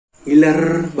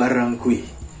Ngiler Bareng Kuy.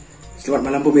 Selamat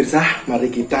malam pemirsa,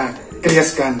 mari kita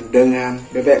Grieskan dengan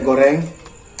bebek goreng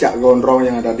cak gondrong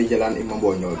yang ada di Jalan Imam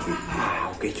Bonyo cuy.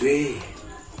 Oke cuy.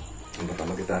 Yang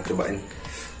pertama kita cobain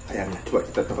ayamnya. Coba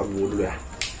kita coba bumbu dulu ya.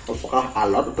 Apakah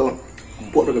alot atau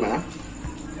empuk atau gimana?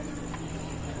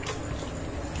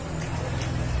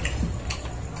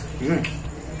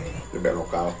 Bebek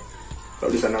lokal. Kalau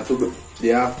di sana tuh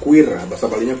dia kuir, bahasa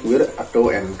Balinya kuir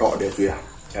atau entok dia tuh ya.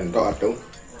 Entok atau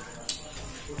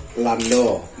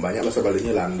lando, banyak bahasa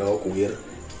Balinya lando, kuir.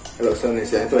 Kalau bahasa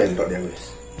Indonesia itu entok dia guys.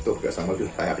 Tuh gak sambal tuh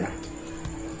sayapnya.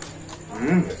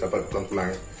 Sabar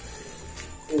pelan-pelan.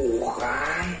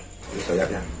 Kan. Ini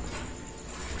sayapnya.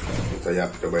 Ini sayap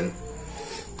cobain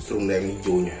serundeng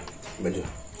hijaunya. Baju.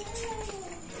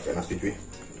 Kayak nasi cuy.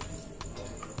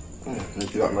 Ini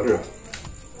tidak baru ya.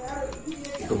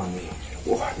 Itu mangga.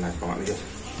 Wah, nice banget nih guys.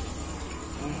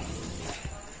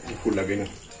 Ini full lagi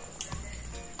nih.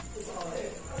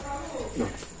 Nah.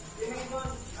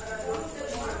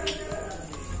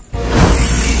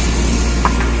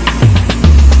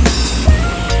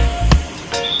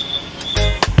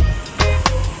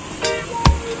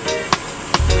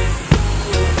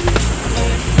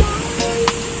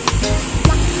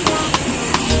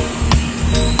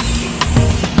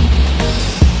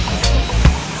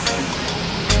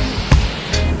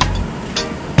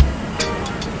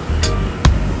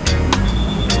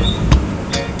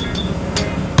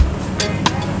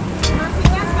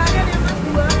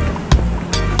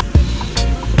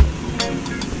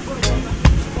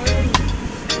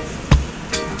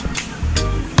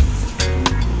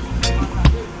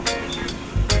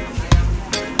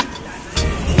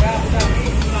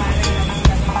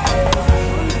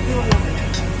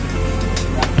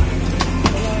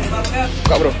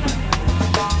 Buka bro.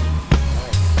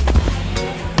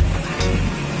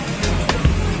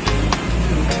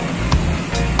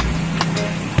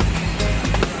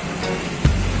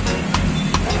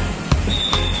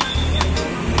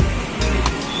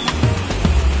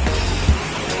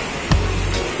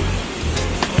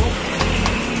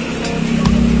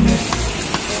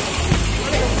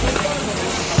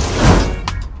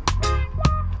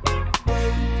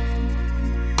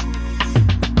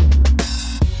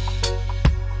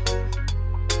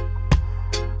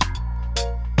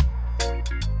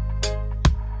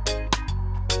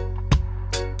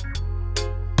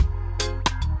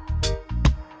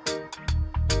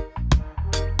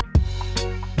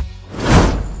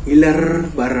 Ngiler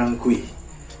Bareng Kuy.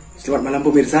 Selamat malam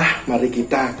pemirsa, mari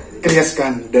kita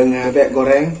Grieskan dengan bebek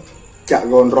goreng cak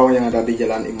gondrong yang ada di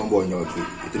Jalan Imam Bonyo cuy.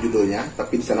 Itu judulnya,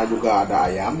 tapi di sana juga ada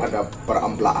ayam, ada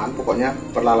peremplaan, pokoknya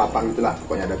perlalapan gitulah,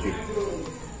 pokoknya ada cuy.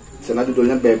 Di sana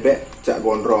judulnya bebek cak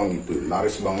gondrong gitu,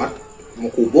 laris banget, mau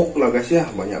kubuk lah guys ya,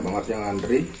 banyak banget yang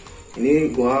ngantri.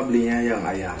 Ini gua belinya yang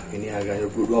ayam, ini harganya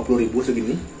 20.000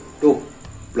 segini, tuh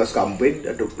plus kampit,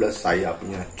 ada plus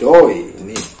sayapnya, coy,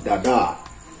 ini dada.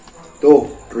 Tuh,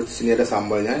 terus di sini ada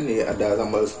sambalnya, ini ada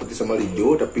sambal seperti sambal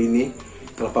hijau, tapi ini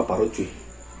kelapa parut cuy.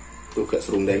 Tuh kayak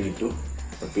serundeng gitu,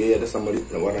 tapi ada sambal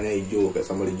warnanya hijau, kayak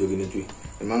sambal hijau gini cuy.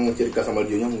 Memang ciri khas sambal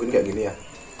hijaunya mungkin kayak gini ya,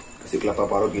 kasih kelapa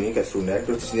parut gini kayak serundeng.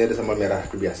 Terus di sini ada sambal merah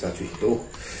biasa cuy. Tuh,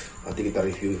 nanti kita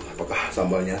review apakah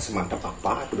sambalnya semantap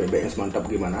apa atau bebeknya semantap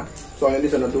gimana. Soalnya di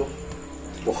sana tuh,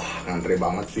 wah ngantre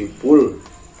banget cuy, full.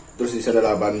 Terus di sana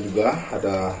ada Lalapan juga,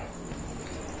 ada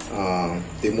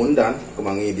timun dan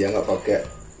kemangi, dia nggak pakai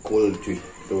kul cuy,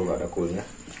 tuh ada kulnya.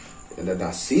 Ada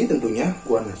nasi tentunya,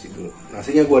 gua nasi dulu.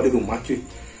 Nasinya gua di rumah cuy,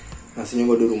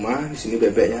 nasinya gua di rumah. Di sini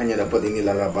bebeknya hanya dapat ini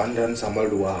lalapan dan sambal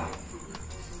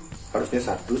 2. Harusnya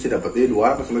 1 sih dapatnya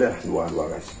 2 apa sambal ya? 2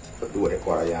 guys. 1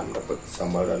 ekor ayam dapat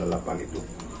sambal dan lalapan itu.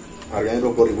 Harganya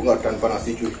 20.000 nggak tanpa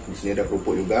nasi cuy. Di sini ada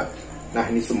kerupuk juga. Nah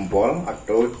ini sempol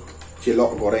atau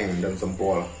cilok goreng dan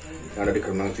sempol yang ada di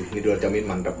kerenang cuy. Ini dua jamin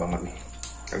mantap banget nih.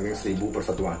 Harganya 1.000 per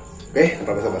satuan. Oke,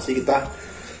 tanpa basa-basi kita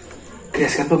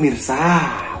Grieskan pemirsa.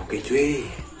 Oke cuy.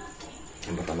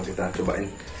 Yang pertama kita cobain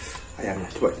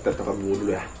ayamnya. Coba kita coba bumbu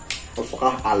dulu ya.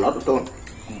 Apakah alot atau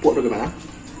empuk atau gimana?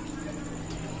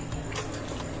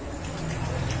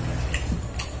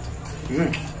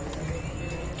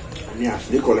 Ini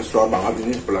asli kolesterol banget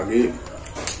ini, apalagi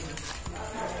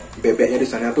bebeknya di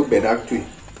sana tuh beda cuy.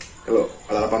 Kalau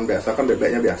lalapan biasa kan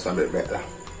bebeknya biasa, bebek lah,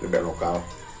 bebek lokal.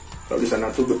 Kalau di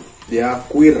sana tuh dia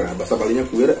kuir, bahasa Balinya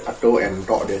kuir atau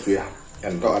entok dia tuh ya,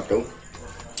 entok atau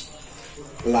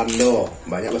lando,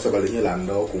 banyak bahasa Balinya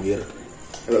lando, kuir.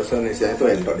 Kalau bahasa Indonesia itu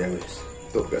entok dia guys.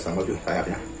 Tuh gak sambal tuh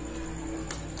sayapnya.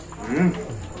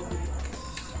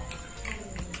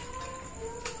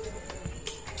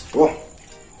 Wah,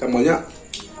 sambalnya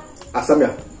asam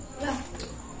ya? Ya.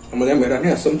 Sambalnya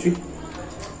merahnya asam cuy.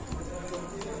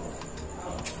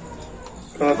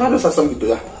 Ternyata ada sasam gitu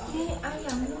ya.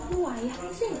 Ayam buah ya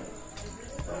sih.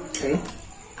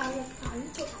 Ayam kali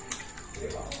tuh.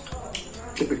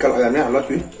 Tipikal ayamnya alat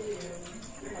cuy.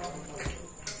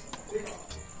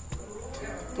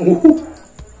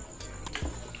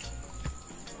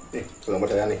 Nih, tulang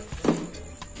saya nih.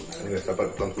 Ini nggak sabar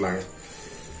tulang-tulangnya.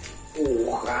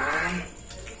 Kan.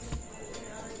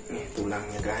 Nih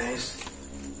tulangnya guys.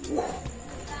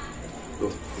 Tuh,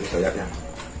 ini sayapnya.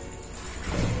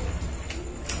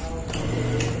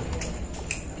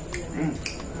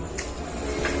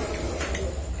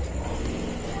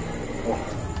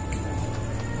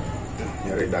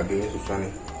 Nyari dagingnya susah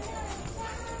nih.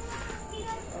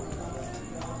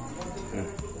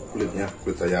 Kulitnya,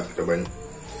 kulit sayap, cobain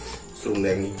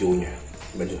serunda yang hijaunya,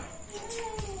 baju.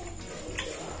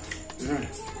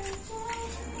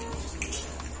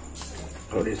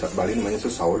 Kalau di Bali namanya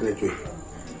sesaur nih cuy,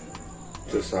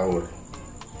 sesaur.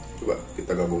 Coba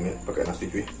kita gabungin pakai nasi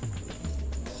cuy.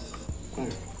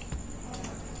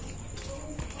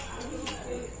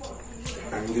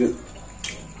 Anjir,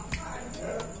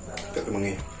 kita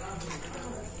temengi.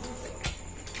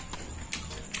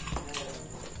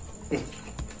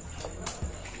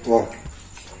 Wow,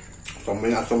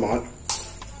 sambalnya asam banget.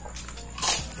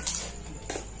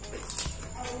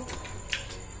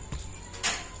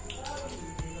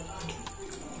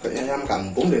 Kayaknya ayam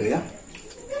kampung deh nih ya.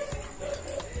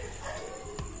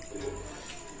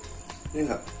 Ini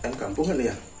enggak ayam kampung kan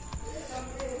ya?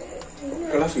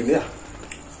 Kelas gini ya?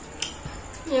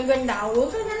 Ya gần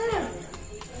đầu cái đó.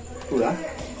 Udah?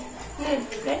 Nè,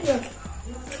 đến rồi.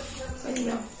 Gần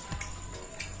rồi.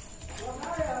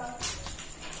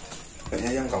 Kayaknya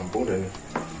ayam kampung deh nih.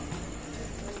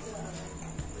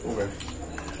 Oke.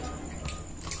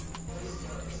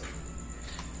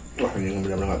 Wah, ini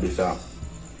benar-benar nggak bisa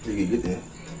digigit ya.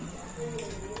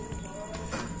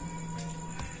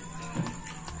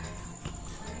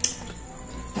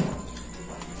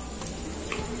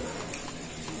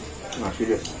 Nasi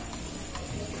deh.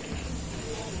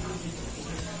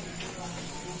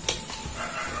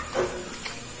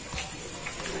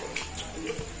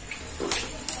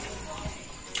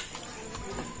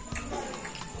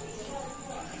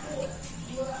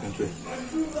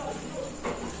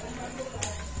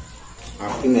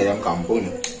 Ini ayam kampung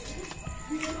nih.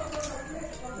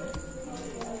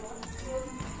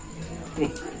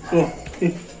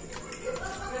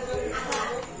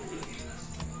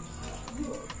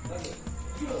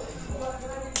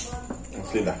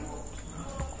 Asli dah.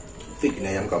 Tik ini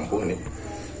ayam kampung nih.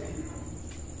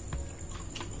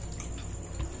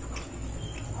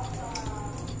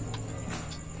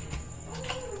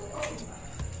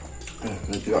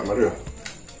 Ini tidak baru ya.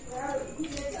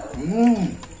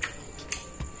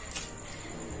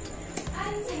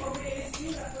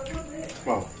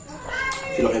 Wow,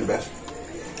 cilok yang best.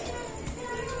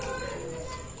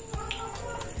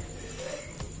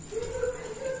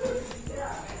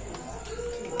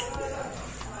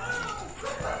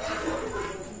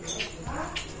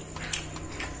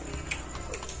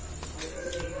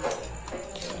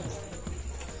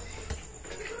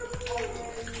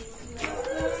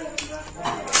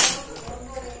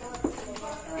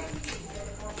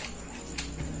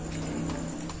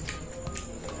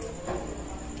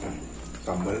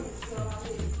 Sambal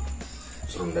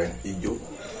serundeng hijau,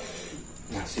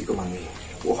 nasi kemangi.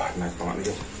 Wah, nice banget nih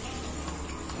guys.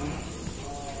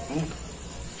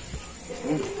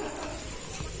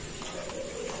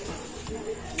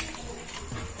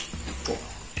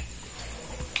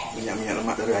 Minyak-minyak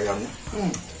lemak dari ayamnya.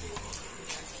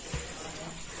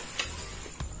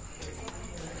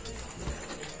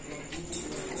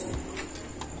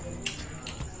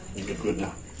 Ini kulitnya.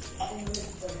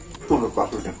 Tuh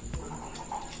lepasnya.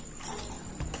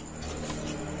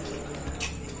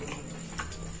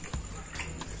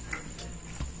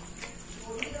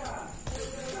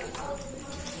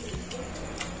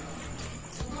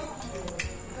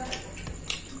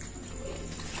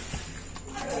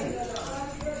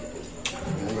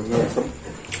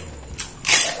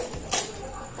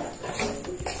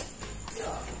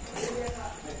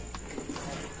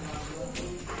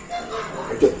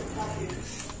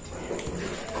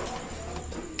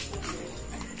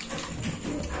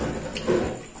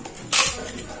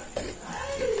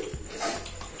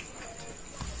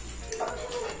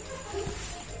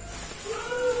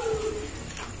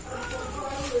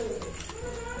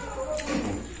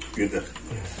 Gitu,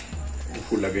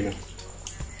 full lagi nih.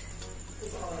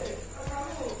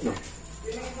 Nah.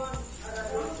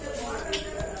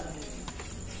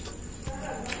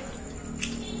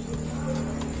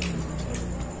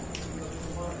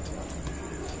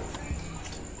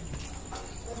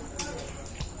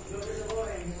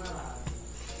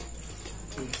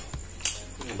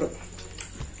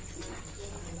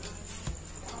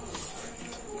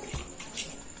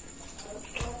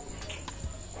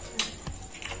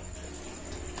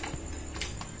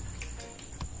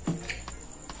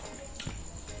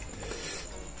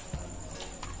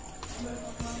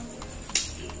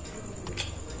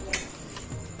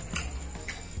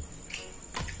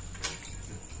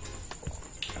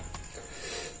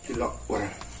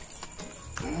 goreng.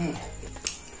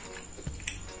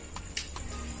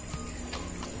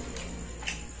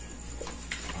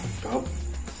 Mantap.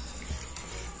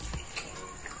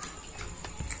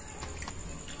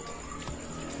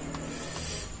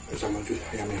 Sama cuy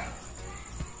ayamnya.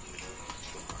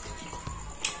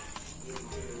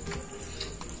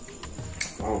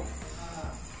 Wow.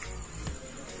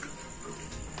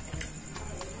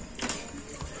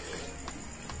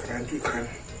 Keren cuy, keren.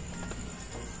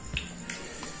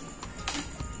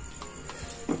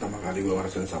 Pertama kali gue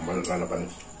ngerasain sambal lalapan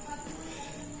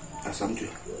asam cuy.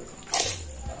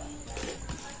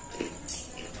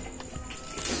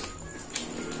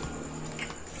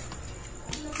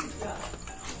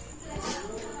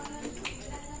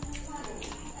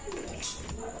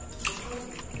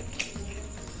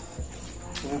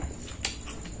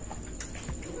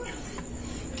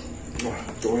 Wah,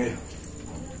 cuy.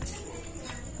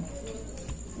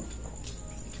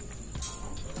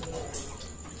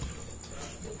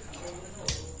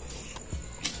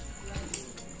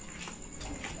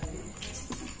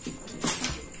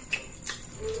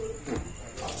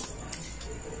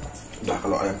 Udah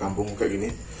kalau ayam kampung kayak gini,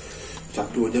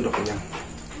 satu aja udah kenyang.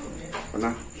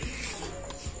 Pernah?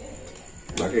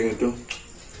 Daging itu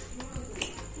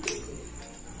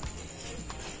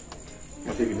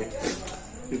masih gini.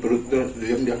 Di perut udah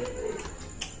diam dia.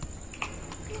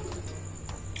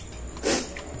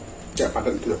 Kayak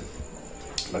padat gitu loh.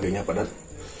 Dagingnya padat.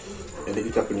 Jadi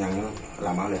kita kenyang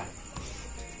lama ya.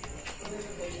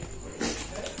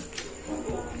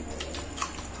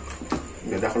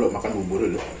 Beda kalau makan bubur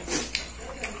dulu.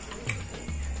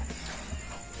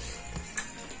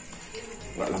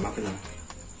 Gak lama kenyang.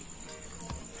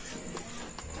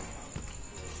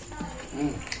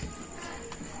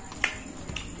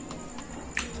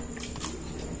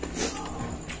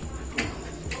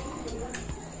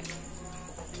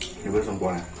 Ini baru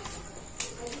sempurna.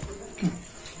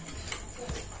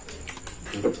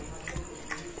 Mantap.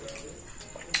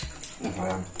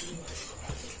 Ayam.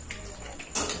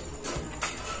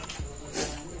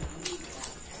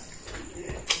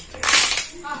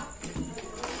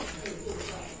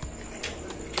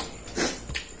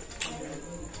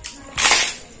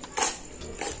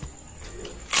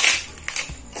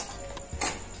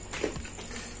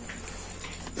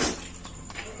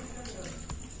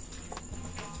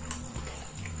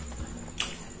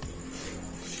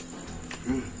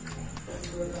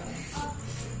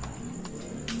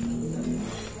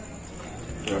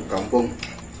 Ayam kampung.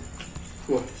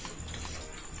 Wah.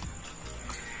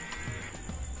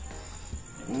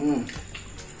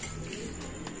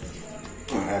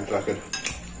 Nah, ayam terakhir.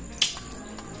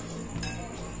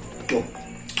 Tuh.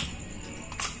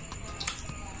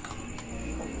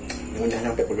 Ngunyah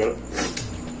nyampe pegel.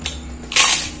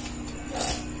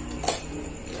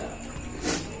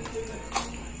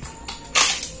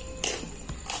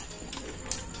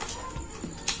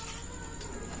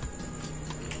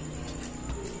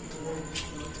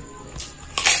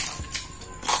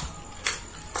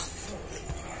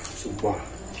 Sumpah.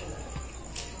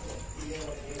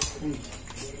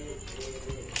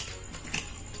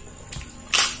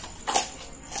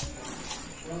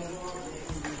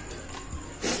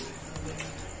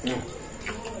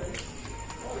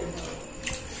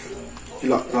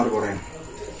 Gila, telur goreng.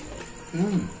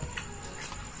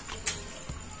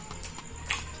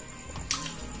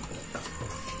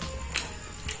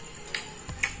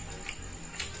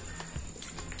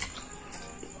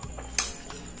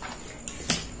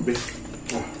 Habis.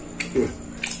 Wah, tuh.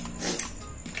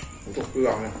 Untuk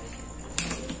tulangnya.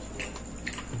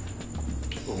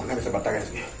 Oh, mana bisa patah guys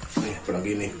nih. Nih,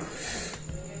 apalagi nih.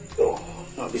 Tuh,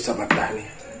 nggak bisa patah nih.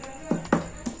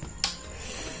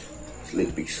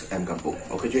 Sleepix ayam kampung.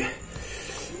 Oke cuy.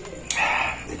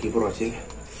 Thank you for watching.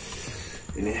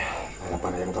 Ini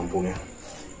lalapan ayam kampung ya.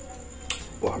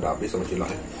 Wah, udah habis sama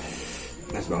ciloknya.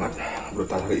 Nice banget,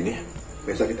 brutal hari ini.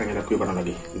 Besok kita ngiler bareng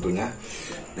lagi tentunya.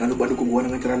 Jangan lupa dukung gua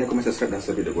dengan cara like, comment, subscribe, dan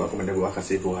share video gua, komen gua,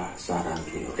 kasih gua saran,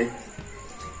 oke?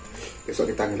 Besok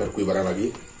kita ngiler bareng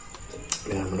lagi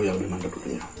dengan menu yang lebih mantap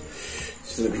tentunya.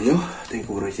 See you video, thank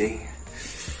you for watching,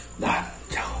 dan